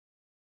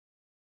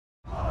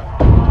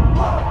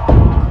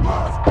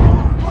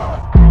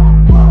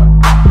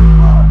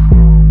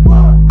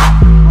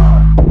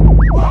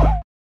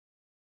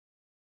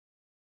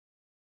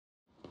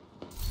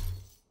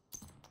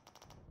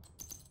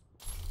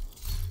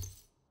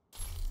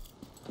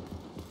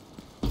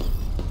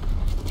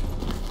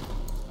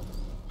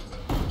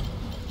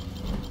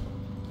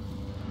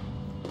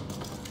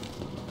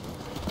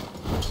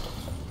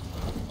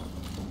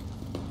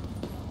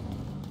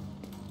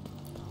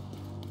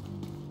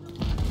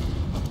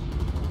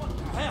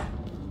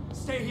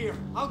Stay here.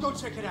 I'll go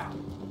check it out.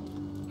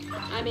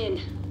 I'm in.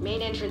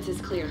 Main entrance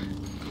is clear.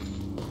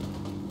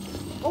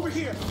 Over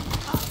here.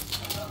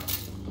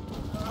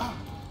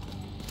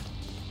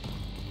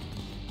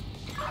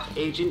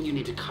 Agent, you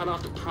need to cut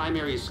off the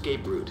primary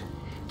escape route.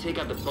 Take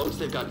out the boats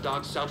they've got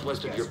docked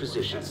southwest of your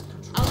position.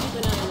 I'll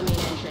keep an eye on the main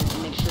entrance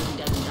and make sure he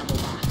doesn't double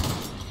back.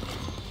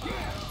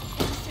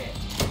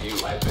 You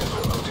have been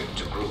promoted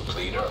to group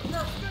leader.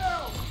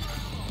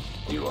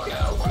 You are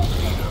now group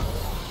leader.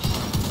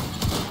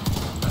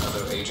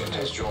 Another agent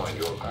has joined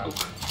your group.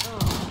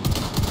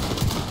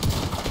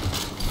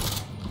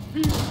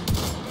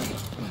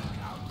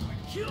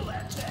 Kill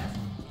that death.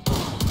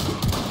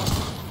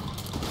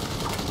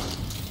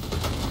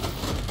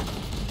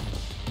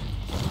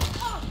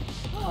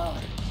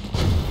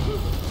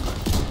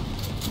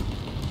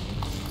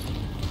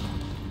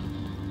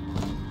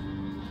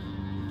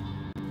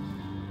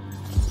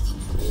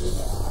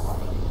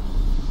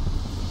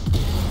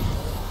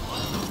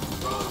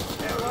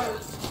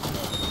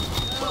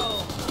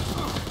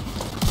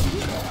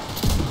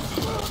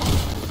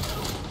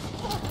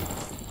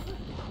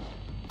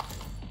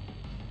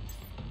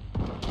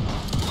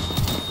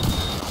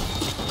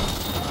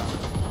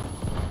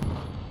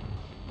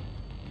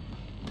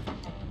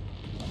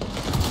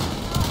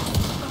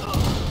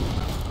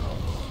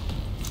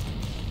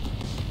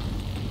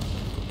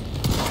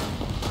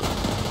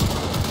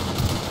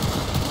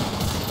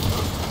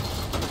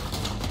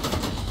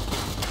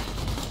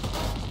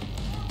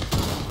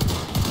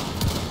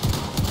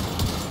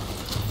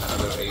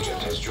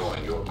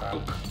 Join your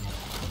group.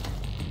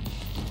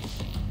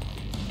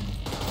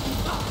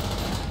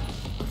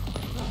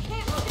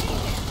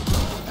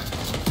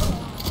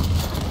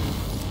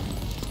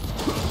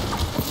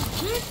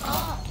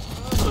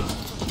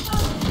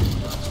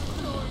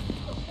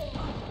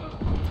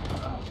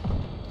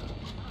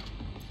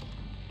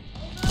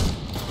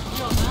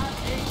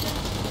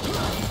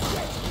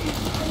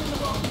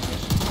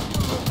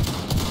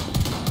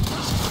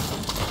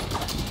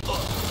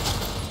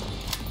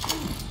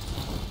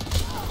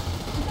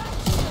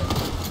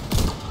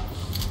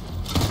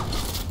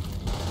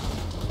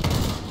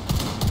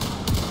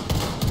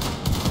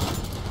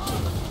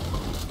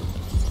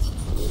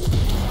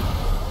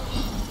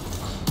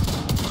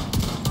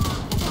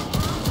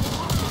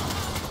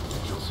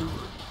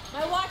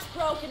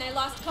 And I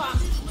lost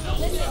comms.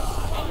 Listen,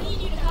 I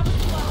need you to cover me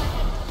while I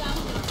head to the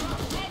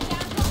balcony. Head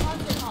down to the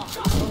concert hall.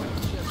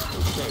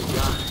 Okay,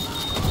 got it.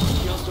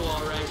 She also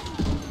alright?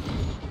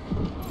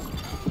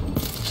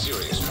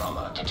 Serious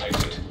trauma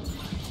detected.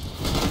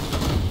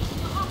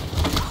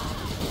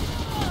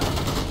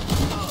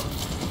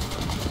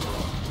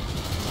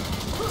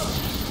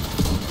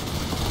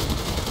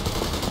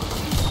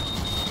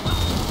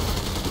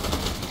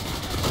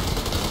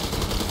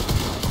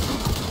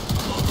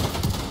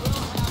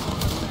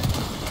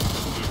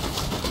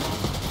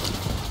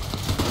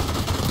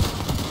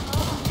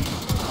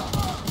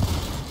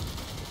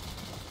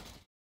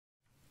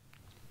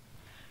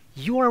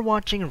 You are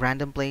watching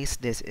Random Plays.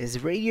 This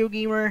is Radio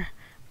Gamer,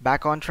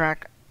 back on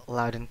track,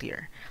 loud and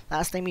clear.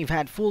 Last time we've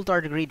had full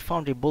Tardigrade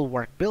Foundry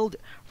Bulwark build.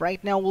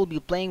 Right now we'll be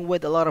playing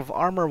with a lot of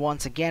armor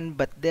once again,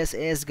 but this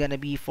is gonna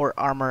be for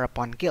armor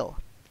upon kill.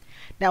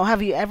 Now,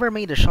 have you ever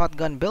made a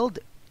shotgun build?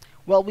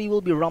 Well, we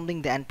will be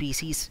rumbling the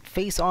NPCs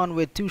face on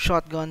with two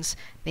shotguns,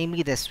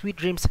 namely the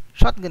Sweetdreams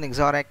Shotgun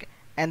Exotic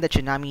and the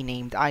Tsunami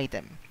named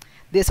item.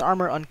 This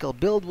armor on kill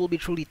build will be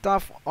truly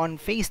tough on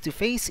face to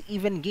face,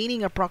 even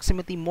gaining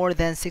approximately more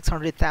than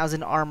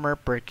 600,000 armor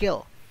per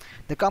kill.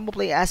 The combo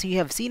play, as you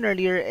have seen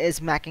earlier,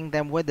 is macking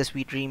them with the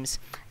Sweetdreams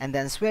and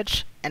then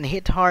switch and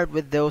hit hard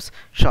with those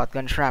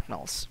shotgun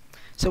shrapnels.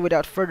 So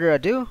without further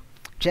ado,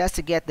 just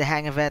to get the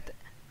hang of it,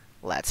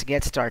 let's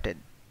get started.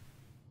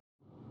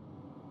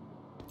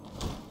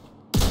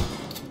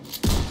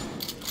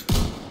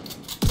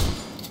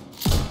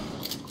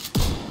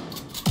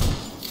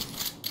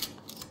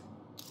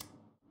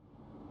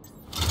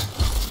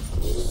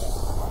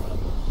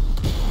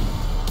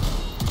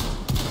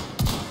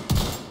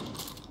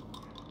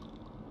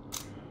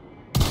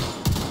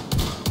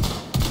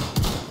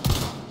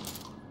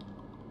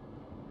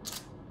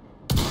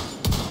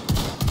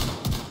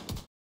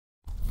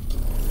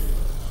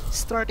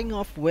 Starting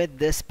off with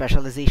this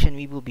specialization,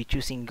 we will be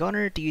choosing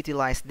Gunner to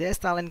utilize this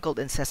talent called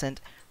Incessant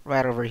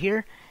right over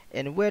here,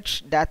 in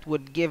which that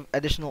would give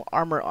additional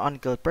armor on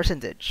kill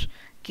percentage.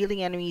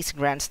 Killing enemies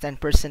grants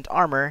 10%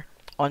 armor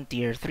on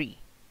tier 3.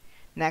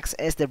 Next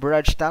is the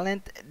Barrage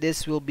talent.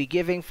 This will be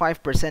giving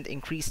 5%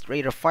 increased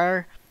rate of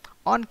fire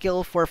on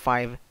kill for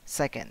 5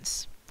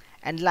 seconds.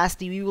 And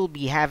lastly, we will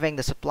be having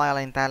the Supply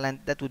Line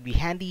talent that would be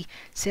handy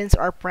since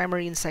our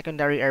primary and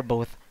secondary are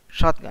both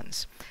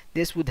shotguns.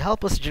 This would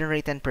help us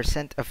generate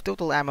 10% of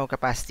total ammo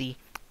capacity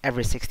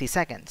every 60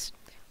 seconds.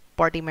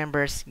 Party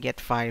members get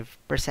 5%.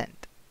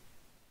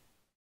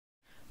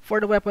 For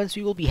the weapons,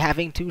 we will be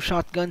having two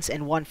shotguns,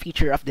 and one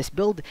feature of this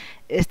build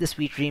is the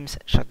Sweetdreams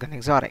Shotgun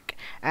Exotic.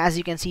 As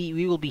you can see,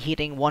 we will be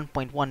hitting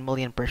 1.1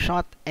 million per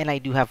shot, and I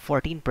do have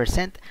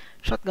 14%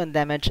 shotgun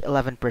damage,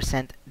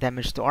 11%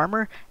 damage to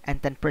armor,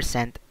 and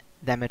 10%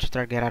 damage to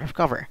target out of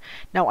cover.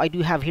 Now I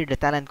do have here the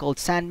talent called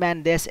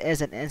Sandman. This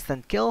is an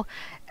instant kill,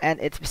 and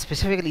it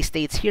specifically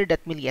states here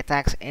that melee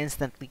attacks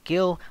instantly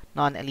kill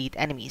non-elite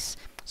enemies.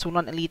 So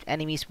non-elite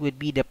enemies would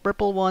be the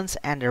purple ones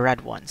and the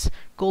red ones.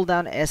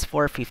 Cooldown is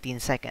for 15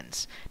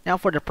 seconds. Now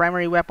for the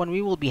primary weapon,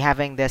 we will be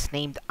having this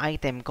named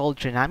item called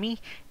Tsunami.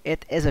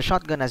 It is a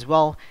shotgun as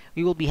well.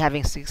 We will be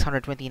having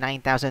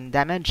 629,000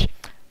 damage,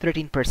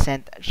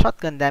 13%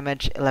 shotgun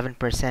damage,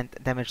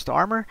 11% damage to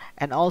armor,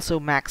 and also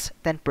max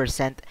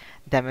 10%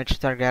 damage to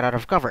target out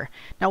of cover.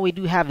 Now we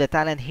do have the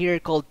talent here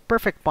called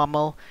Perfect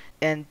Pommel.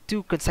 In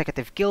 2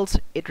 consecutive kills,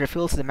 it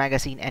refills the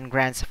magazine and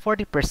grants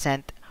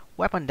 40%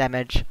 weapon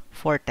damage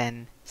for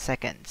 10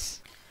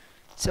 seconds.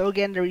 So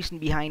again, the reason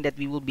behind that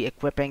we will be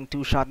equipping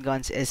 2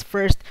 shotguns is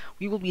first,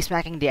 we will be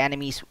smacking the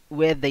enemies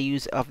with the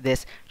use of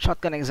this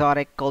shotgun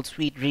exotic called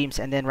Sweetdreams,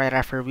 and then right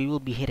after we will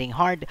be hitting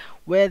hard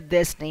with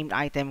this named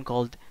item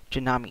called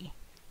Tsunami.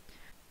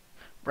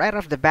 Right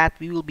off the bat,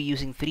 we will be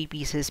using 3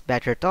 pieces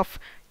Badger Tough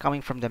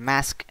coming from the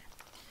mask,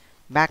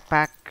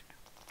 backpack,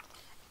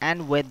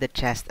 and with the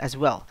chest as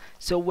well.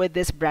 So with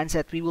this brand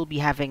set, we will be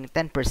having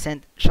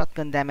 10%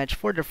 shotgun damage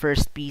for the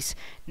first piece.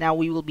 Now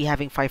we will be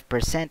having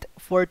 5%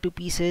 for 2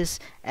 pieces,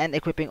 and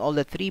equipping all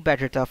the 3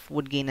 Badger Tough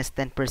would gain us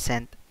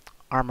 10%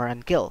 armor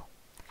and kill.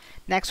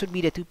 Next would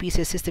be the 2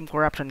 pieces System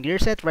Corruption gear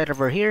set right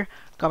over here,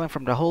 coming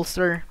from the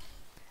holster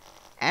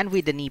and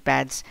with the knee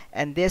pads,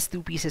 and these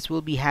 2 pieces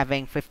will be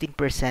having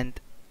 15%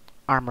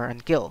 armor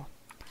and kill.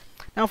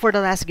 Now for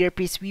the last gear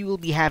piece, we will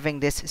be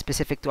having this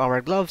specific to our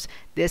gloves.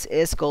 This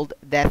is called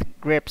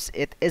Deathgrips.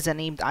 It is a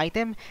named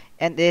item,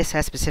 and this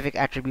has specific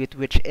attribute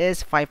which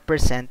is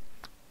 5%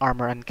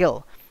 armor and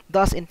kill.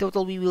 Thus in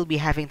total we will be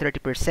having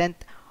 30%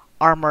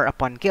 armor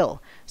upon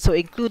kill. So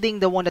including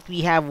the one that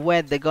we have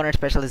with the gunner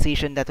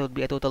specialization, that would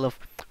be a total of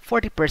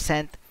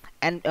 40%,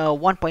 and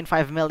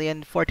 1.5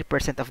 million,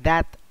 40% of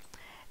that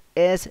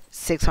is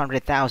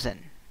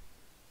 600,000.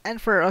 And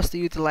for us to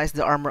utilize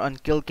the armor on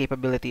kill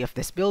capability of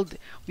this build,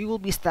 we will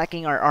be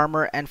stacking our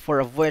armor, and 4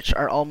 of which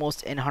are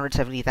almost in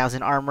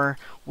 170,000 armor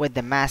with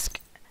the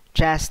mask,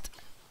 chest,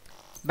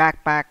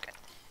 backpack,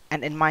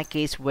 and in my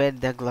case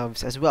with the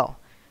gloves as well.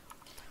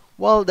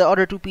 While the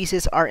other 2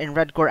 pieces are in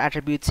red core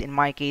attributes, in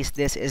my case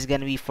this is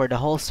gonna be for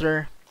the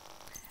holster,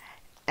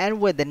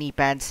 and with the knee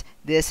pads,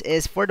 this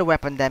is for the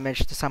weapon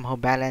damage to somehow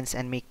balance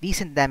and make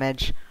decent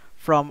damage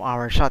from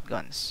our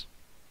shotguns.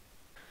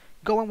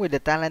 Going with the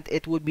talent,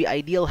 it would be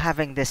ideal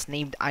having this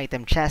named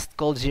item chest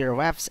called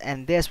 0Fs,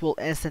 and this will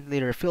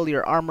instantly refill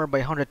your armor by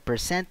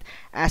 100%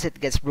 as it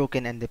gets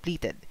broken and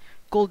depleted.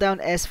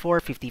 Cooldown is for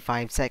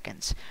 55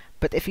 seconds.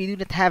 But if you do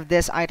not have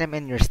this item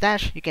in your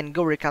stash, you can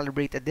go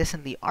recalibrate a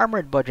decently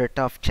armored Badger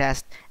Tough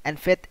chest and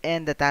fit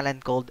in the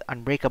talent called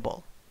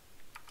Unbreakable.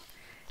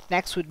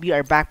 Next would be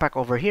our backpack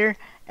over here,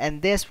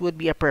 and this would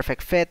be a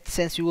perfect fit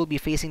since you will be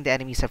facing the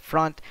enemies up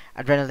front.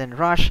 Adrenaline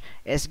Rush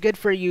is good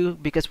for you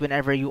because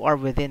whenever you are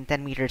within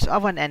 10 meters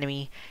of an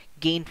enemy,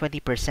 gain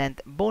 20%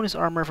 bonus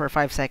armor for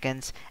 5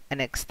 seconds,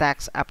 and it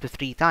stacks up to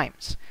 3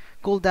 times.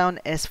 Cooldown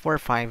is for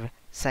 5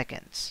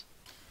 seconds.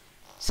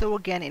 So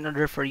again, in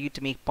order for you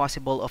to make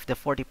possible of the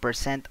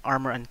 40%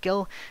 armor and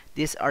kill,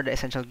 these are the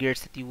essential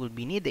gears that you will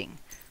be needing.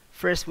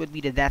 First would be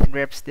the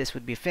Deathgrips. This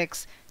would be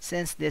fixed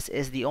since this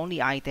is the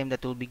only item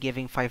that will be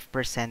giving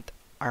 5%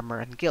 armor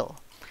and kill.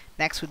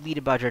 Next would be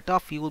the Badger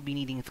Tough. You will be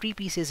needing 3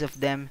 pieces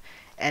of them,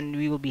 and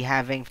we will be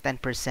having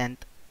 10%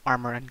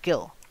 armor and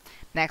kill.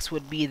 Next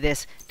would be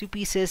this 2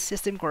 pieces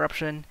System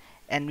Corruption,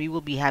 and we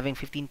will be having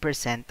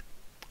 15%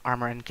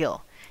 armor and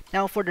kill.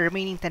 Now for the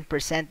remaining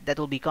 10%, that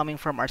will be coming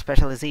from our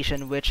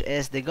specialization, which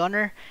is the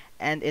gunner,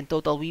 and in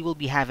total we will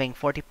be having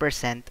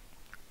 40%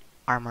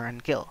 armor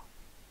and kill.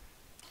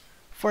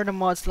 For the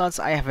mod slots,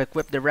 I have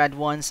equipped the red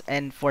ones,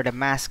 and for the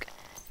mask,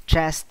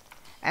 chest,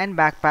 and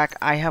backpack,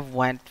 I have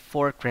went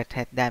for crit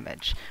hit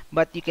damage.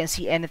 But you can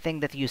see anything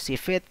that you see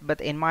fit, but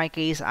in my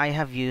case, I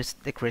have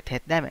used the crit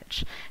hit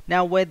damage.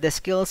 Now with the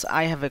skills,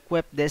 I have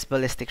equipped this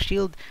ballistic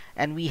shield,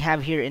 and we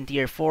have here in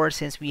tier 4,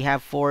 since we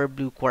have 4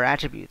 blue core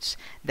attributes.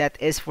 That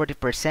is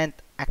 40%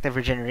 active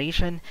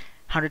regeneration,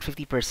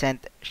 150%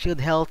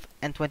 shield health,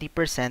 and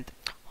 20%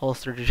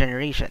 holster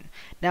regeneration.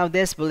 Now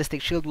this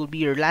ballistic shield will be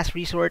your last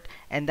resort,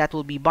 and that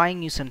will be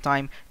buying you some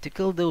time to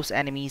kill those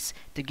enemies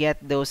to get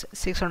those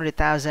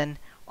 600,000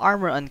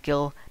 armor and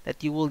kill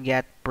that you will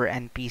get per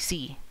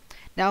NPC.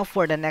 Now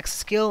for the next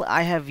skill,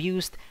 I have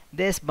used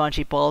this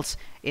Banshee pulse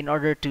in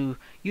order to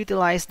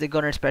utilize the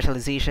gunner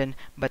specialization,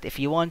 but if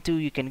you want to,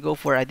 you can go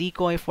for a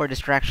decoy for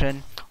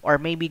distraction, or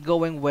maybe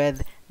going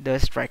with the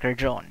striker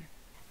drone.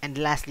 And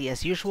lastly,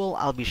 as usual,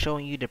 I'll be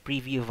showing you the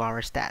preview of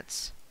our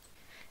stats.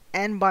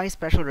 And by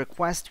special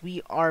request,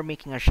 we are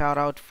making a shout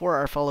out for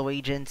our fellow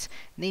agents,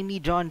 namely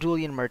John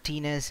Julian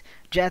Martinez,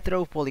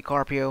 Jethro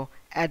Policarpio,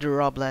 Andrew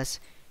Robles.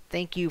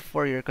 Thank you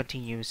for your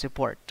continued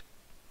support.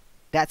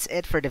 That's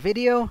it for the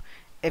video.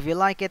 If you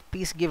like it,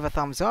 please give a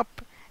thumbs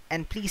up,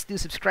 and please do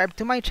subscribe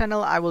to my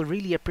channel. I will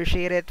really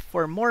appreciate it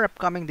for more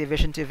upcoming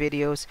Division 2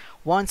 videos.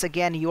 Once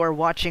again, you are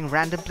watching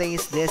Random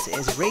Plays. This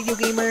is Radio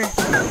Gamer.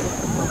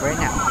 Over and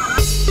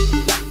out.